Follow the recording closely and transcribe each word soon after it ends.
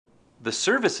The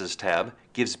Services tab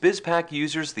gives BizPack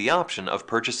users the option of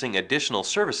purchasing additional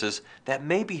services that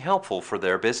may be helpful for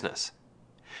their business.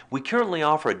 We currently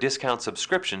offer a discount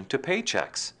subscription to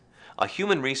Paychex, a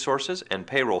human resources and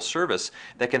payroll service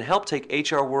that can help take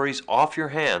HR worries off your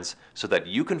hands so that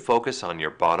you can focus on your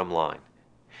bottom line.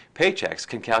 Paychex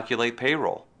can calculate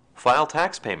payroll, file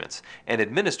tax payments, and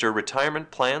administer retirement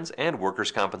plans and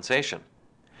workers' compensation.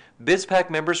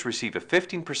 BizPack members receive a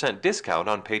 15% discount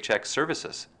on Paychex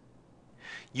services.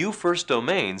 UFirst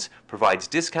Domains provides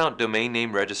discount domain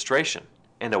name registration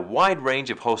and a wide range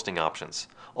of hosting options,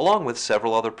 along with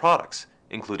several other products,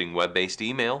 including web-based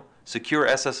email, secure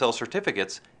SSL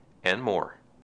certificates, and more.